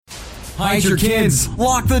Hide your kids.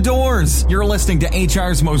 Lock the doors. You're listening to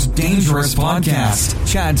HR's most dangerous podcast.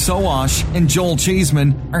 Chad Sowash and Joel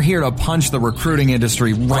Cheeseman are here to punch the recruiting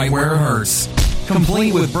industry right where it hurts.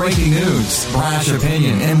 Complete with breaking news, brash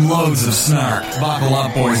opinion, and loads of snark. Buckle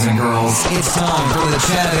up, boys and girls. It's time for the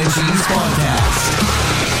Chad and Cheese Podcast.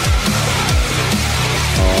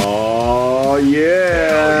 Oh,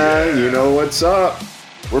 yeah. You know what's up.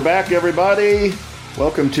 We're back, everybody.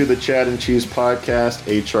 Welcome to the Chad and Cheese Podcast,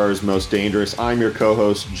 HR's Most Dangerous. I'm your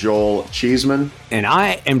co-host, Joel Cheeseman. And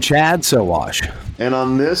I am Chad Sowash. And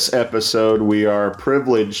on this episode, we are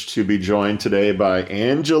privileged to be joined today by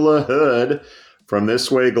Angela Hood from This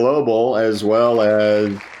Way Global, as well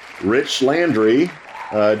as Rich Landry,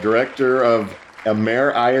 Director of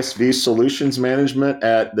Amer ISV Solutions Management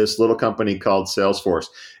at this little company called Salesforce.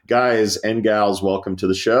 Guys and gals, welcome to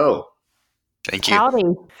the show. Thank you.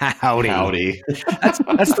 Howdy. That's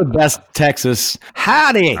the best Texas.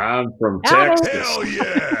 Howdy. I'm from Texas. Hell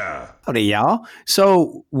yeah. Howdy, y'all.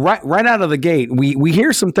 So right out of the gate, we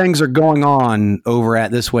hear some things are going on over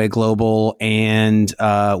at This Way Global and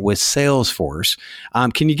with Salesforce.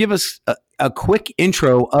 Can you give us a quick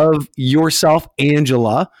intro of yourself,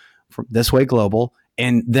 Angela, from This Way Global,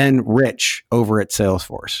 and then Rich over at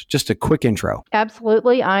Salesforce? Just a quick intro.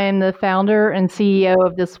 Absolutely. I am the founder and CEO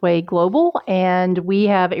of This Way Global, and we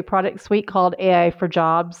have a product suite called AI for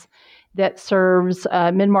Jobs that serves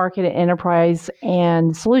mid-market and enterprise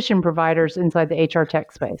and solution providers inside the HR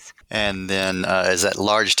tech space. And then, as that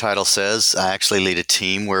large title says, I actually lead a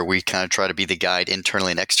team where we kind of try to be the guide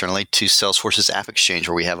internally and externally to Salesforce's App Exchange,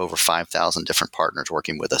 where we have over 5,000 different partners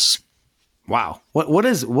working with us. Wow. What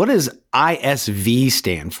does ISV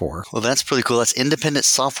stand for? Well, that's pretty cool. That's independent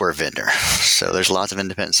software vendor. So there's lots of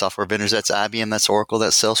independent software vendors. That's IBM, that's Oracle,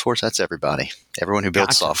 that's Salesforce, that's everybody. Everyone who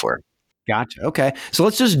builds software. Gotcha. Okay. So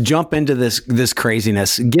let's just jump into this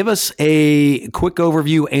craziness. Give us a quick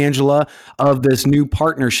overview, Angela, of this new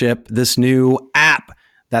partnership, this new app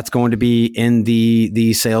that's going to be in the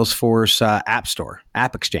Salesforce App Store,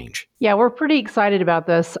 App Exchange. Yeah, we're pretty excited about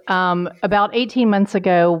this. About 18 months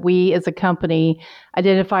ago, we as a company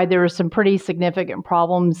identified there were some pretty significant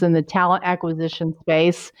problems in the talent acquisition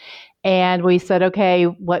space. And we said, okay,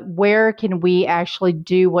 where can we actually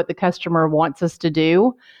do what the customer wants us to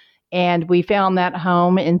do? And we found that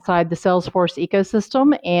home inside the Salesforce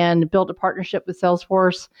ecosystem and built a partnership with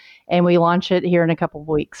Salesforce. And we launch it here in a couple of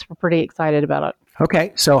weeks. We're pretty excited about it.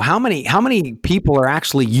 Okay. So how many people are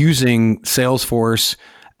actually using Salesforce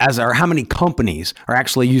or how many companies are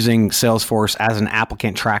actually using Salesforce as an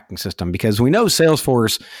applicant tracking system? Because we know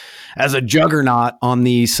Salesforce as a juggernaut on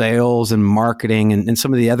the sales and marketing and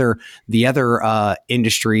some of the other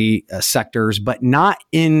industry sectors, but not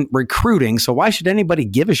in recruiting. So why should anybody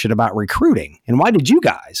give a shit about recruiting? And why did you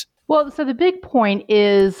guys? Well, so the big point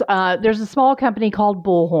is there's a small company called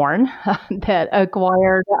Bullhorn that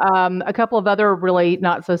acquired a couple of other really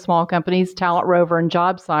not so small companies, Talent Rover and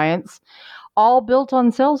Job Science, all built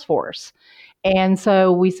on Salesforce. And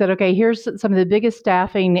so we said, okay, here's some of the biggest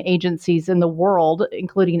staffing agencies in the world,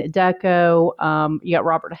 including Adecco, you got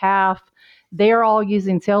Robert Half. They are all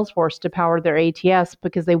using Salesforce to power their ATS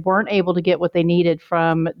because they weren't able to get what they needed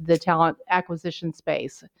from the talent acquisition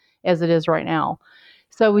space as it is right now.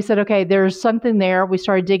 So we said, okay, there's something there. We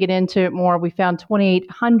started digging into it more. We found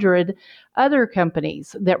 2,800 other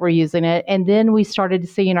companies that were using it. And then we started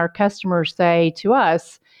seeing our customers say to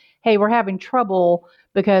us, hey, we're having trouble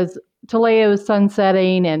because Taleo is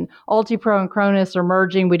sunsetting and UltiPro and Cronus are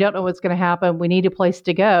merging. We don't know what's going to happen. We need a place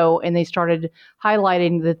to go. And they started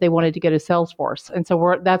highlighting that they wanted to go to Salesforce. And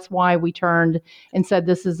so that's why we turned and said,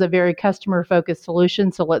 this is a very customer-focused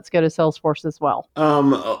solution. So let's go to Salesforce as well.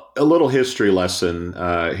 A little history lesson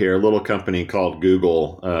here. A little company called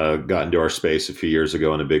Google got into our space a few years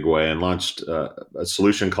ago in a big way and launched a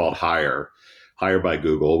solution called Hire by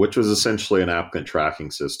Google, which was essentially an applicant tracking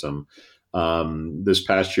system. This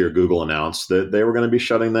past year, Google announced that they were going to be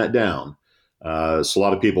shutting that down. So a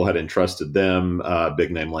lot of people had entrusted them, a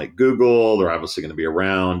big name like Google. They're obviously going to be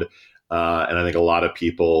around. And I think a lot of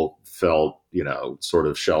people felt, sort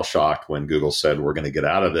of shell shocked when Google said, we're going to get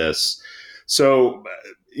out of this. So,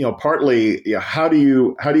 partly, how do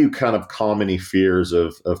you kind of calm any fears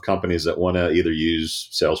of companies that want to either use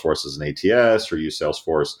Salesforce as an ATS or use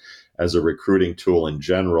Salesforce as a recruiting tool in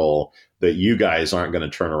general, that you guys aren't going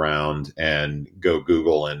to turn around and go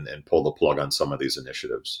Google and pull the plug on some of these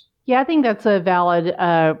initiatives? Yeah, I think that's a valid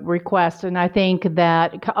request. And I think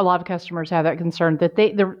that a lot of customers have that concern. That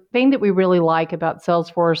the thing that we really like about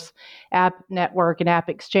Salesforce App Network and App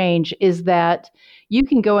Exchange is that you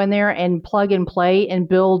can go in there and plug and play and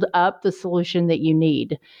build up the solution that you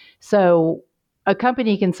need. So a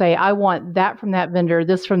company can say, I want that from that vendor,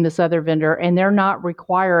 this from this other vendor, and they're not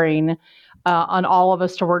requiring on all of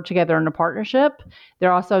us to work together in a partnership.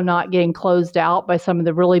 They're also not getting closed out by some of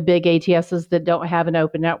the really big ATSs that don't have an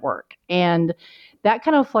open network. And that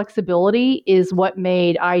kind of flexibility is what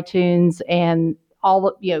made iTunes and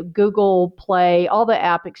Google Play, all the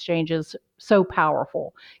app exchanges so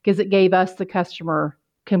powerful, because it gave us, the customer,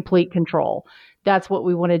 complete control. That's what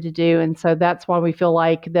we wanted to do. And so that's why we feel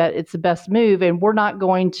like that it's the best move. And we're not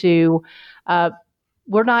going to,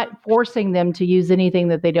 we're not forcing them to use anything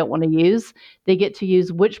that they don't want to use. They get to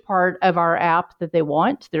use which part of our app that they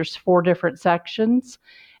want. There's 4 different sections.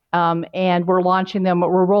 And we're launching them,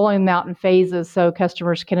 we're rolling them out in phases so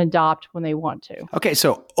customers can adopt when they want to. Okay,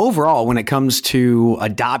 so overall, when it comes to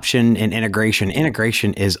adoption and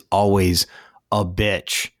integration is always a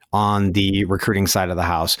bitch on the recruiting side of the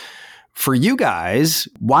house. For you guys,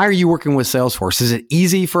 why are you working with Salesforce? Is it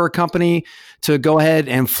easy for a company to go ahead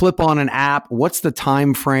and flip on an app? What's the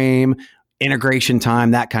time frame, integration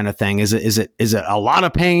time, that kind of thing? Is it a lot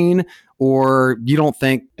of pain, or you don't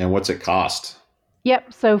think? And what's it cost?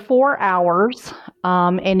 Yep. So 4 hours.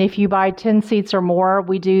 And if you buy 10 seats or more,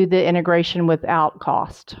 we do the integration without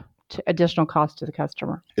cost, additional cost to the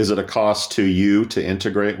customer. Is it a cost to you to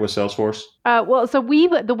integrate with Salesforce? Well, so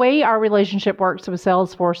the way our relationship works with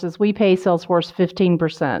Salesforce is we pay Salesforce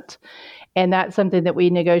 15%. And that's something that we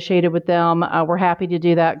negotiated with them. We're happy to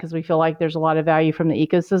do that because we feel like there's a lot of value from the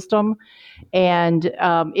ecosystem. And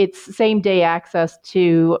it's same day access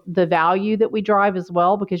to the value that we drive as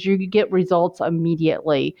well, because you get results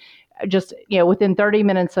immediately. Just, within 30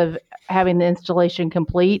 minutes of having the installation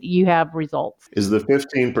complete, you have results. Is the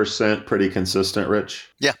 15% pretty consistent, Rich?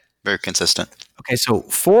 Yeah, very consistent. Okay, so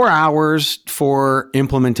 4 hours for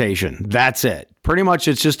implementation. That's it. Pretty much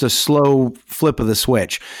it's just a slow flip of the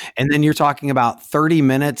switch. And then you're talking about 30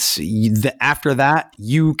 minutes. After that,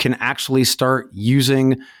 you can actually start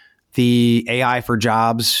using the AI for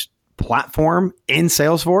Jobs platform in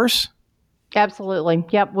Salesforce? Absolutely.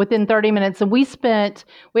 Yep. Within 30 minutes. And we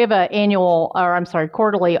have a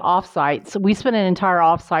quarterly offsite. So we spent an entire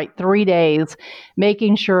offsite 3 days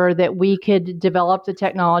making sure that we could develop the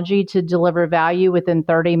technology to deliver value within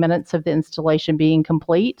 30 minutes of the installation being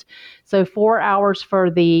complete. So 4 hours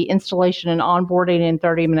for the installation and onboarding and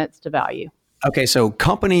 30 minutes to value. Okay, so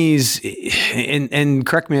companies, and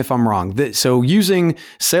correct me if I'm wrong, so using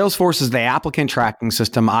Salesforce as the applicant tracking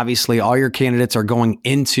system, obviously all your candidates are going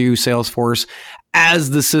into Salesforce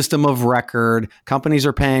as the system of record. Companies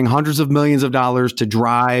are paying hundreds of millions of dollars to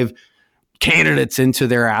drive candidates into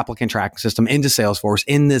their applicant tracking system, into Salesforce.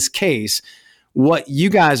 In this case, what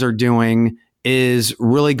you guys are doing is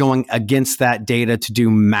really going against that data to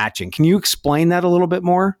do matching. Can you explain that a little bit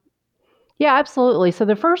more? Yeah, absolutely. So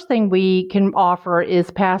the first thing we can offer is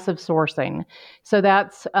passive sourcing. So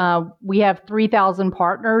that's, we have 3,000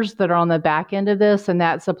 partners that are on the back end of this, and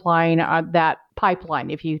that's supplying that pipeline,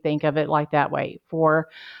 if you think of it like that way, for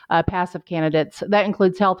passive candidates. That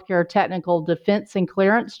includes healthcare, technical, defense, and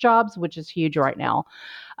clearance jobs, which is huge right now.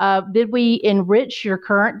 Did we enrich your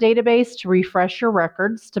current database to refresh your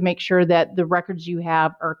records to make sure that the records you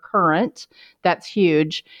have are current? That's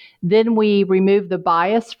huge. Then we remove the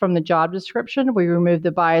bias from the job description. We remove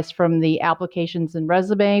the bias from the applications and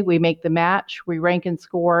resume. We make the match. We rank and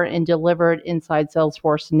score and deliver it inside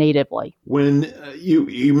Salesforce natively. When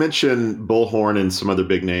you mentioned Bullhorn and some other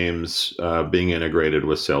big names being integrated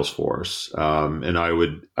with Salesforce, and I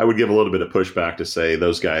would give a little bit of pushback to say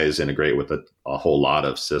those guys integrate with a whole lot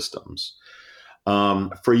of systems.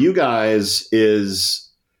 For you guys, is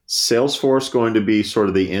Salesforce going to be sort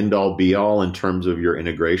of the end-all be-all in terms of your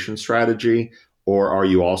integration strategy? Or are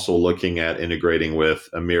you also looking at integrating with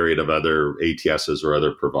a myriad of other ATSs or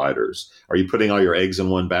other providers? Are you putting all your eggs in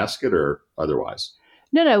one basket or otherwise?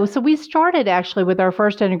 No. So we started actually with our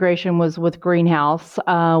first integration was with Greenhouse.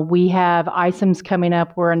 We have iCIMS coming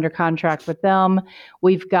up. We're under contract with them.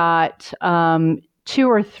 We've got 2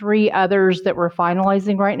 or 3 others that we're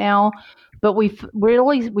finalizing right now. But we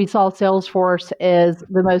saw Salesforce as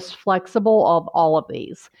the most flexible of all of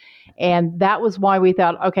these. And that was why we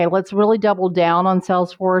thought, okay, let's really double down on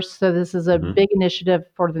Salesforce. So this is a big initiative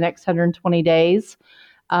for the next 120 days.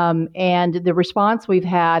 And the response we've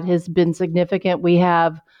had has been significant. We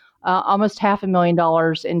have almost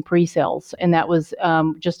 $500,000 in pre-sales, and that was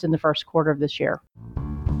just in the first quarter of this year.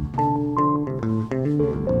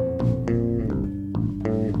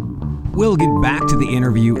 We'll get back to the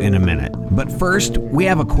interview in a minute. But first, we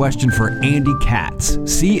have a question for Andy Katz,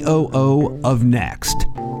 COO of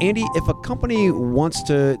NEXXT. Andy, if a company wants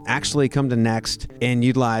to actually come to NEXXT and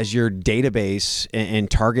utilize your database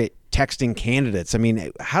and target texting candidates. I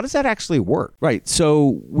mean, how does that actually work? Right.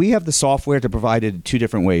 So we have the software to provide it in two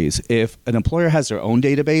different ways. If an employer has their own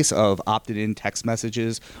database of opted-in text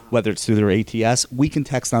messages, whether it's through their ATS, we can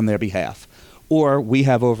text on their behalf. Or we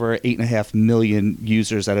have over 8.5 million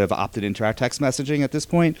users that have opted into our text messaging at this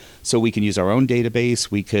point. So we can use our own database.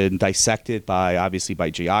 We can dissect it obviously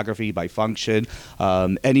by geography, by function,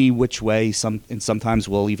 any which way. And sometimes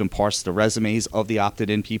we'll even parse the resumes of the opted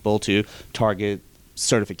in people to target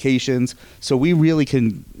certifications. So we really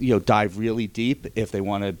can, dive really deep if they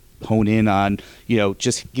want to hone in on,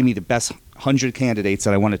 just give me the best 100 candidates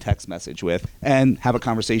that I want to text message with and have a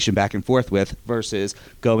conversation back and forth with, versus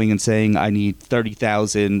going and saying I need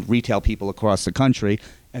 30,000 retail people across the country.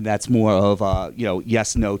 And that's more of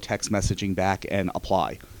yes, no text messaging back and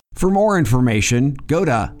apply. For more information, go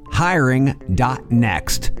to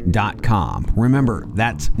hiring.next.com. Remember,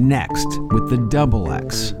 that's next with the double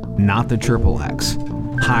X, not the triple X.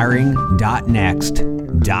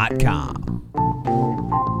 Hiring.next.com.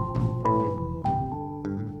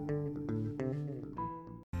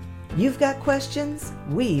 You've got questions,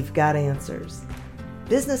 we've got answers.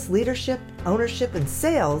 Business leadership, ownership, and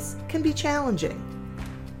sales can be challenging.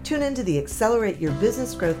 Tune into the Accelerate Your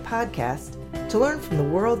Business Growth podcast to learn from the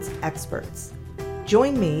world's experts.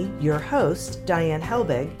 Join me, your host, Diane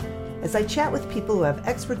Helbig, as I chat with people who have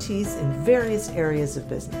expertise in various areas of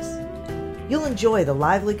business. You'll enjoy the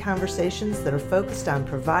lively conversations that are focused on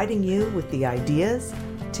providing you with the ideas,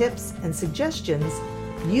 tips, and suggestions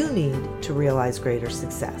you need to realize greater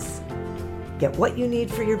success. Get what you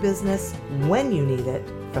need for your business when you need it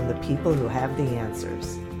from the people who have the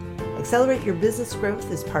answers. Accelerate Your Business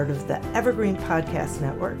Growth is part of the Evergreen Podcast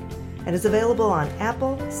Network and is available on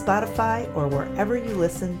Apple, Spotify, or wherever you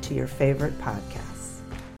listen to your favorite podcasts.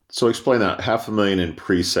 So explain that. $500,000 in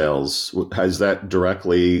pre-sales. Is that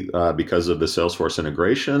directly because of the Salesforce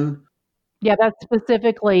integration? Yeah, that's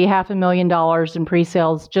specifically $500,000 in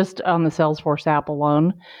pre-sales just on the Salesforce app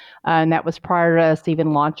alone. And that was prior to us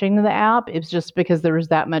even launching the app. It was just because there was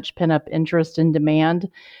that much pent-up interest and demand,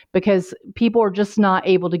 because people are just not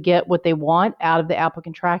able to get what they want out of the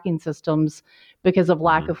applicant tracking systems because of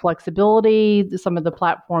lack of flexibility. Some of the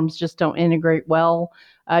platforms just don't integrate well.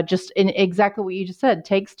 Just in exactly what you just said,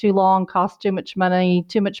 takes too long, costs too much money,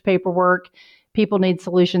 too much paperwork. People need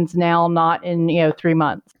solutions now, not in 3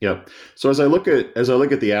 months. Yep. So as I look at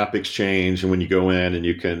the App Exchange, and when you go in and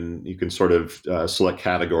you can sort of select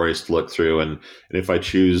categories to look through, and if I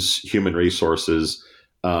choose human resources,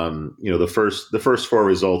 the first four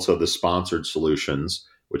results of the sponsored solutions,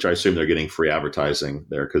 which I assume they're getting free advertising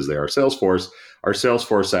there because they are Salesforce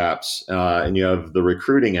apps, and you have the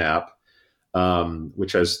recruiting app,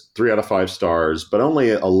 which has 3 out of 5 stars, but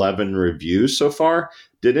only 11 reviews so far.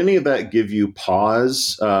 Did any of that give you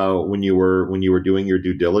pause when you were doing your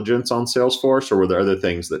due diligence on Salesforce, or were there other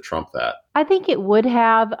things that trump that? I think it would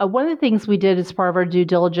have. One of the things we did as part of our due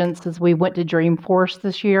diligence is we went to Dreamforce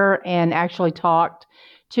this year and actually talked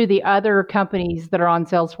to the other companies that are on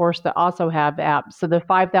Salesforce that also have apps. So the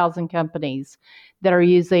 5,000 companies that are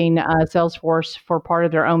using Salesforce for part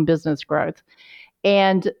of their own business growth.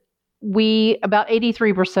 And about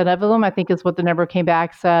 83% of them, I think is what the number came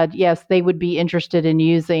back, said, yes, they would be interested in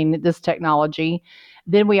using this technology.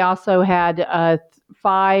 Then we also had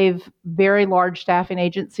 5 very large staffing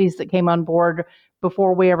agencies that came on board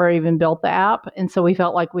before we ever even built the app. And so we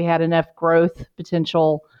felt like we had enough growth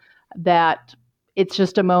potential that it's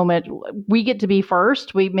just a moment. We get to be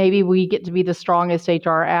first. We get to be the strongest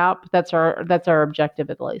HR app. That's our objective,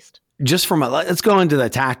 at least. Just let's go into the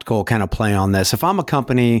tactical kind of play on this. If I'm a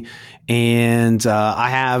company and I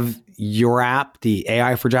have your app, the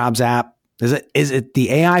AI for Jobs app, is it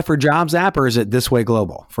the AI for Jobs app, or is it This Way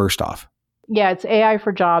Global? First off, yeah, it's AI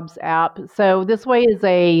for Jobs app. So This Way is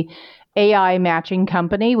a AI matching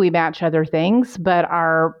company. We match other things, but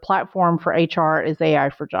our platform for HR is AI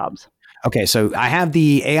for Jobs. Okay, so I have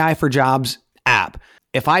the AI for Jobs app.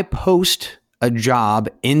 If I post a job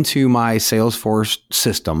into my Salesforce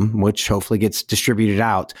system, which hopefully gets distributed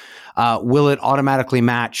out, will it automatically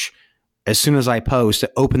match as soon as I post,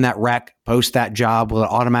 open that rec, post that job? Will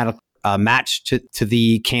it automatically match to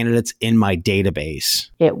the candidates in my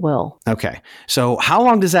database? It will. Okay. So how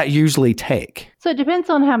long does that usually take? So it depends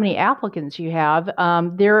on how many applicants you have.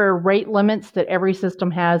 There are rate limits that every system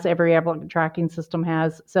has. Every applicant tracking system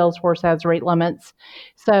has. Salesforce has rate limits.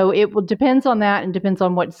 So it depends on that, and depends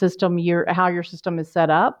on what system how your system is set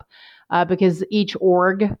up. Because each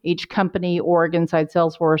company org inside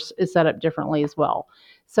Salesforce is set up differently as well.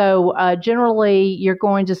 So generally, you're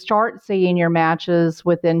going to start seeing your matches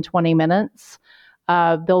within 20 minutes.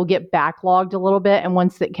 they'll get backlogged a little bit. And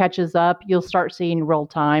once it catches up, you'll start seeing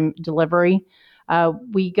real-time delivery.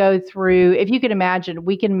 We go through, if you can imagine,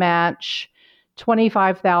 we can match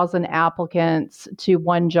 25,000 applicants to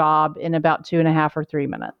one job in about 2.5 or 3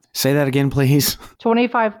 minutes. Say that again, please.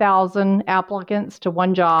 25,000 applicants to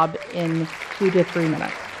one job in 2 to 3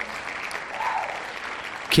 minutes.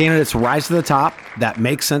 Candidates rise to the top. That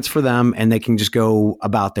makes sense for them, and they can just go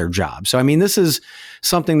about their job. So, I mean, this is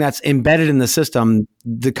something that's embedded in the system.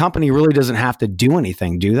 The company really doesn't have to do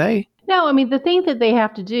anything, do they? No, I mean, the thing that they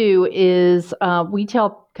have to do is we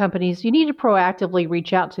tell companies you need to proactively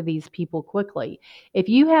reach out to these people quickly. If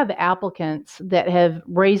you have applicants that have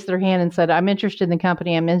raised their hand and said, I'm interested in the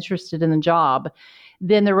company, I'm interested in the job,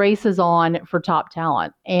 then the race is on for top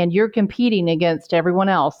talent and you're competing against everyone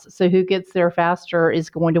else. So who gets there faster is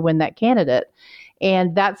going to win that candidate.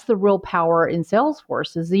 And that's the real power in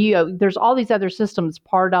Salesforce is there's all these other systems,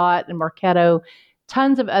 Pardot and Marketo,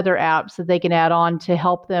 tons of other apps that they can add on to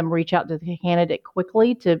help them reach out to the candidate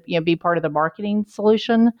quickly to be part of the marketing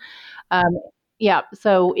solution.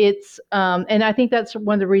 So it's and I think that's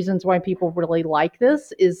one of the reasons why people really like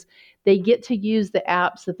this is they get to use the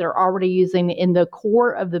apps that they're already using in the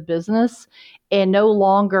core of the business, and no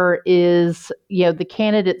longer is the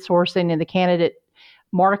candidate sourcing and the candidate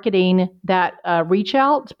marketing, that reach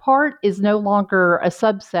out part is no longer a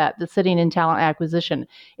subset that's sitting in talent acquisition.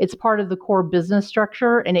 It's part of the core business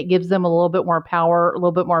structure, and it gives them a little bit more power, a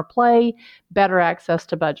little bit more play, better access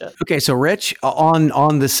to budget. Okay, so Rich, on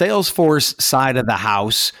the Salesforce side of the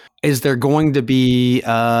house, is there going to be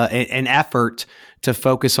an effort to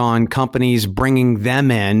focus on companies bringing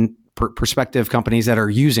them in, prospective companies that are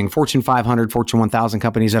using Fortune 500, Fortune 1000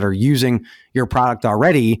 companies that are using your product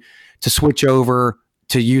already to switch over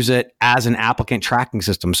to use it as an applicant tracking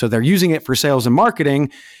system? So they're using it for sales and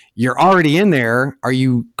marketing. You're already in there. Are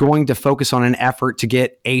you going to focus on an effort to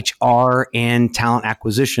get HR and talent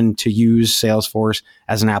acquisition to use Salesforce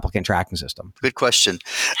as an applicant tracking system? Good question.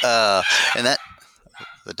 And that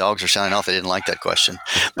the dogs are signing off. They didn't like that question.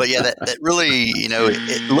 But yeah, that really,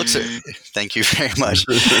 it looks at, thank you very much,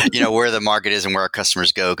 where the market is and where our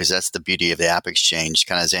customers go, because that's the beauty of the App Exchange.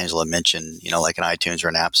 Kind of as Angela mentioned, like an iTunes or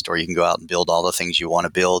an App Store, you can go out and build all the things you want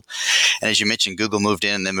to build. And as you mentioned, Google moved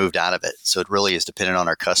in and then moved out of it. So it really is dependent on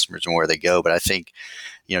our customers and where they go. But I think,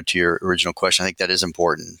 to your original question, I think that is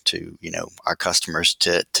important to, our customers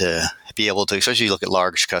to be able to, especially you look at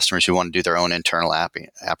large customers who want to do their own internal app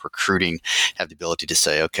recruiting, have the ability to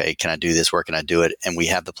say, okay, can I do this? Where can I do it? And we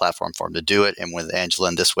have the platform for them to do it. And with Angela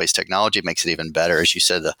and This Way's technology, it makes it even better. As you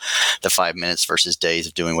said, the 5 minutes versus days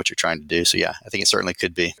of doing what you're trying to do. So yeah, I think it certainly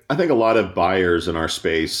could be. I think a lot of buyers in our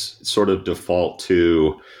space sort of default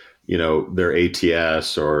to their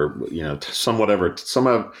ATS or, something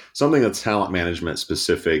that's talent management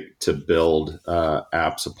specific to build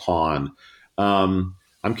apps upon.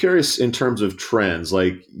 I'm curious in terms of trends,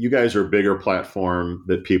 like you guys are a bigger platform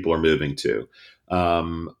that people are moving to.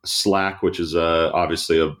 Slack, which is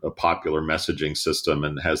obviously a popular messaging system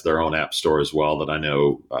and has their own app store as well, that I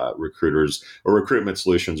know recruiters or recruitment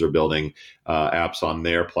solutions are building apps on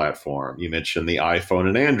their platform. You mentioned the iPhone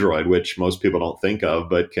and Android, which most people don't think of,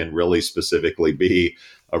 but can really specifically be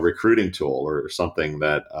a recruiting tool or something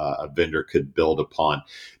that a vendor could build upon.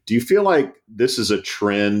 Do you feel like this is a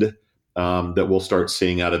trend that we'll start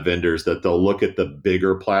seeing out of vendors, that they'll look at the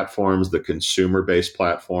bigger platforms, the consumer-based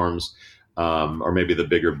platforms, or maybe the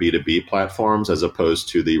bigger B2B platforms as opposed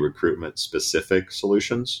to the recruitment-specific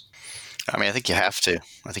solutions? I mean, I think you have to.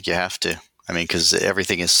 I mean, because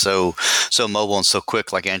everything is so mobile and so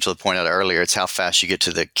quick. Like Angela pointed out earlier, it's how fast you get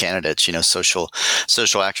to the candidates. Social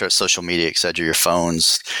access, social media, et cetera, your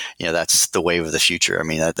phones. That's the wave of the future. I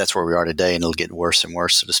mean, that's where we are today, and it'll get worse and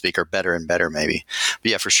worse, so to speak, or better and better, maybe.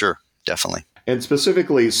 But yeah, for sure, definitely. And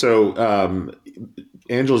specifically, so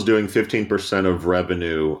Angela's doing 15% of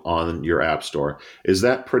revenue on your app store. Is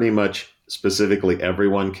that pretty much specifically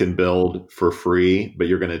everyone can build for free, but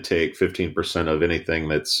you're going to take 15% of anything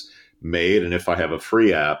that's made? And if I have a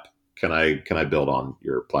free app, can I build on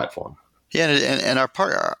your platform? Yeah, and our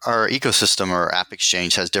ecosystem or App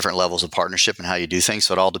Exchange has different levels of partnership and how you do things.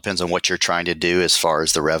 So it all depends on what you're trying to do as far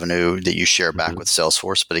as the revenue that you share back with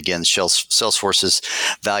Salesforce. But again, Salesforce's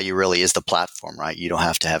value really is the platform, right? You don't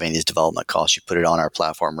have to have any of these development costs. You put it on our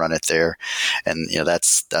platform, run it there, and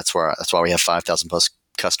that's why we have 5,000 plus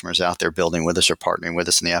customers out there building with us or partnering with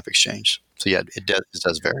us in the App Exchange. So yeah, it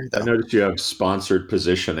does vary, though. I noticed you have sponsored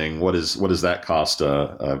positioning. What does that cost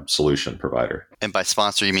a solution provider? And by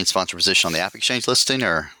sponsor, you mean sponsor position on the App Exchange listing,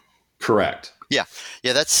 or? Correct. Yeah.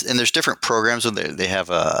 There's different programs. They have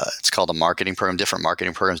it's called a marketing program. Different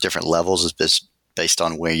marketing programs, different levels. As based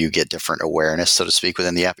on where you get different awareness, so to speak,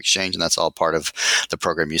 within the App Exchange. And that's all part of the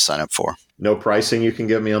program you sign up for. No pricing you can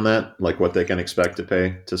give me on that? Like what they can expect to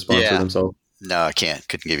pay to sponsor themselves? No, I can't.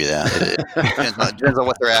 Couldn't give you that. It depends on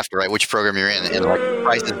what they're after, right? Which program you're in. And like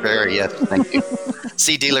prices vary. Yes, thank you.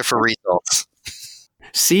 See dealer for results.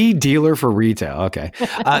 See dealer for retail. Okay.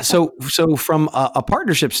 So from a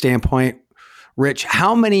partnership standpoint, Rich,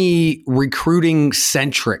 how many recruiting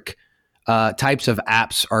centric types of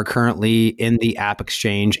apps are currently in the App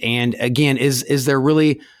Exchange? And again, is there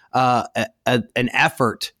really an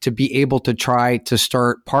effort to be able to try to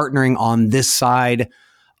start partnering on this side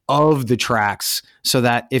of the tracks so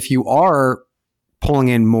that if you are pulling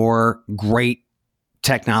in more great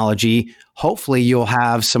technology, hopefully you'll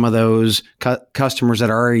have some of those customers that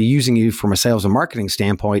are already using you from a sales and marketing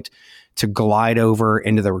standpoint to glide over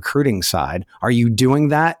into the recruiting side? Are you doing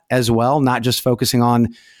that as well? Not just focusing on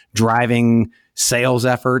driving sales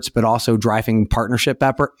efforts, but also driving partnership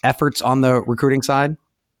efforts on the recruiting side?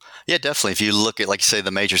 Yeah, definitely. If you look at, like you say,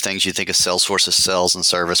 the major things, you think of Salesforce as sales and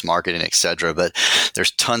service, marketing, et cetera, but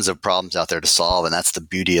there's tons of problems out there to solve. And that's the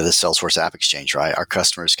beauty of the Salesforce App Exchange, right? Our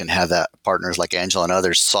customers can have that partners like Angela and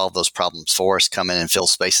others solve those problems for us, come in and fill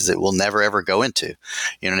spaces that we'll never, ever go into.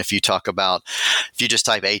 And if you talk about, if you just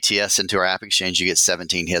type ATS into our App Exchange, you get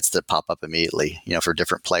 17 hits that pop up immediately, for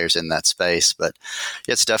different players in that space. But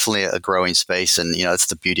it's definitely a growing space. And, it's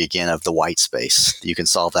the beauty, again, of the white space. You can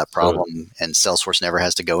solve that problem and Salesforce never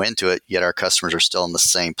has to go into it, yet our customers are still on the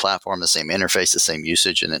same platform, the same interface, the same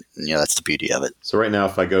usage, and that's the beauty of it. So right now,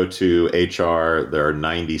 if I go to HR, there are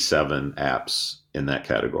 97 apps in that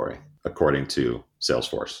category, according to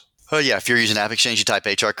Salesforce. Oh, yeah. If you're using App Exchange, you type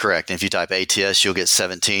HR, correct. And if you type ATS, you'll get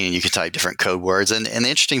 17, and you can type different code words. And the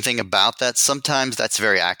interesting thing about that, sometimes that's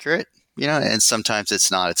very accurate, and sometimes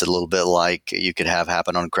it's not. It's a little bit like you could have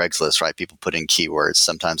happen on Craigslist, right? People put in keywords.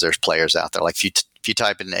 Sometimes there's players out there. Like if you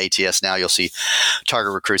type in ATS now, you'll see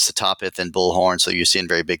Target Recruit's the top hit, then Bullhorn. So you're seeing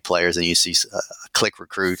very big players, and you see Click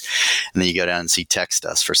Recruit, and then you go down and see Text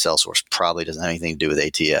Us for Salesforce. Probably doesn't have anything to do with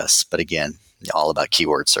ATS, but again, all about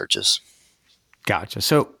keyword searches. Gotcha.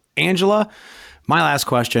 So Angela, my last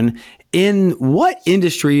question. In what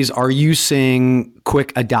industries are you seeing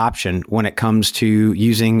quick adoption when it comes to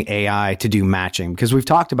using AI to do matching? Because we've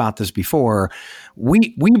talked about this before.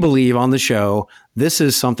 We believe on the show, this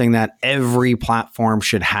is something that every platform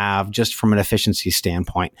should have just from an efficiency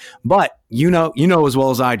standpoint. But you know as well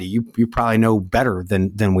as I do, you probably know better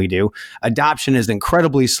than we do. Adoption is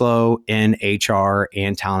incredibly slow in HR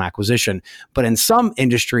and talent acquisition. But in some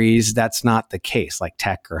industries, that's not the case, like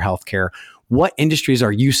tech or healthcare. What industries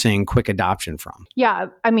are you seeing quick adoption from? Yeah,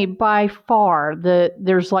 by far,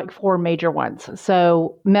 there's like four major ones.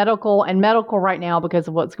 So medical right now, because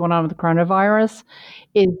of what's going on with the coronavirus,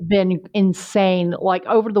 it's been insane. Like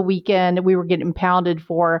over the weekend, we were getting pounded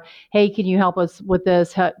for, hey, can you help us with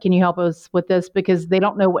this? Can you help us with this? Because they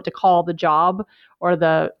don't know what to call the job or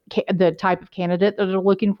the type of candidate that they're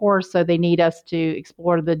looking for. So they need us to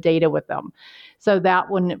explore the data with them. So that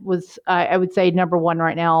one was, I would say, number one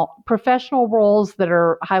right now. Professional roles that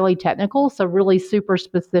are highly technical, so really super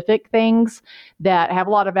specific things that have a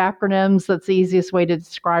lot of acronyms. That's the easiest way to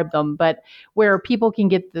describe them. But where people can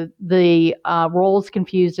get the roles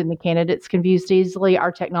confused and the candidates confused easily,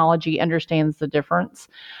 our technology understands the difference.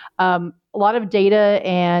 A lot of data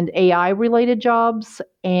and AI related jobs,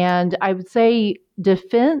 and I would say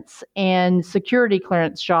defense and security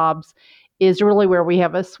clearance jobs is really where we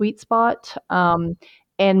have a sweet spot.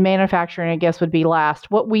 And manufacturing, I guess, would be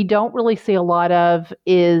last. What we don't really see a lot of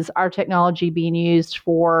is our technology being used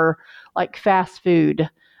for like fast food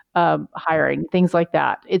hiring, things like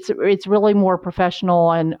that. It's really more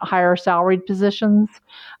professional and higher salaried positions.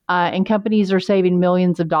 And companies are saving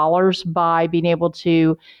millions of dollars by being able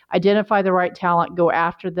to identify the right talent, go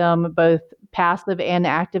after them, both passive and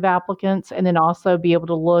active applicants, and then also be able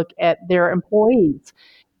to look at their employees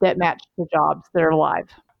that match the jobs that are live.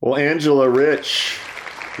 Well, Angela, Rich,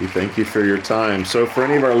 we thank you for your time. So for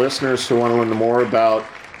any of our listeners who want to learn more about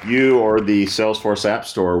you or the Salesforce App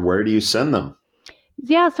Store, where do you send them?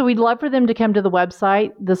 Yeah, so we'd love for them to come to the website,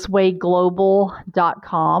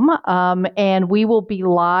 thiswayglobal.com, and we will be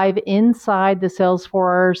live inside the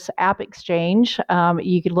Salesforce App Exchange.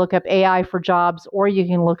 You can look up AI for Jobs, or you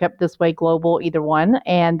can look up This Way Global, either one,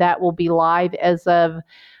 and that will be live as of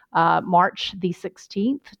March the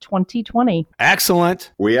 16th, 2020.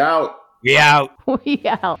 Excellent. We out. We out. We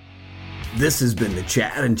out. This has been the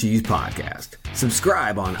Chad and Cheese Podcast.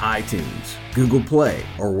 Subscribe on iTunes, Google Play,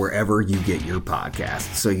 or wherever you get your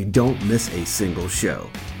podcasts so you don't miss a single show.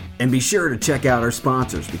 And be sure to check out our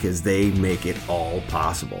sponsors because they make it all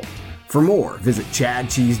possible. For more, visit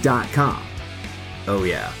chadcheese.com. Oh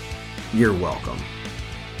yeah, you're welcome.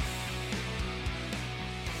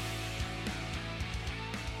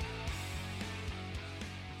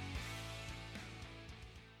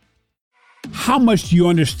 How much do you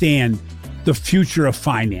understand the future of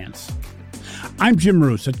finance? I'm Jim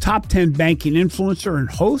Roos, a top 10 banking influencer and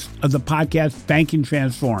host of the podcast Banking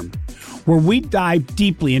Transformed, where we dive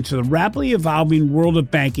deeply into the rapidly evolving world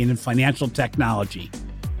of banking and financial technology.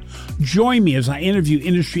 Join me as I interview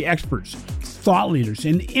industry experts, thought leaders,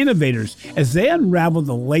 and innovators as they unravel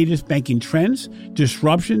the latest banking trends,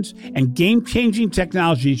 disruptions, and game-changing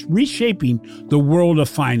technologies reshaping the world of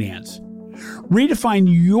finance. Redefine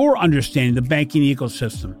your understanding of the banking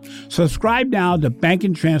ecosystem. Subscribe now to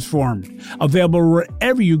Banking Transformed, available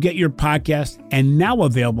wherever you get your podcast and now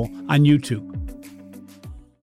available on YouTube.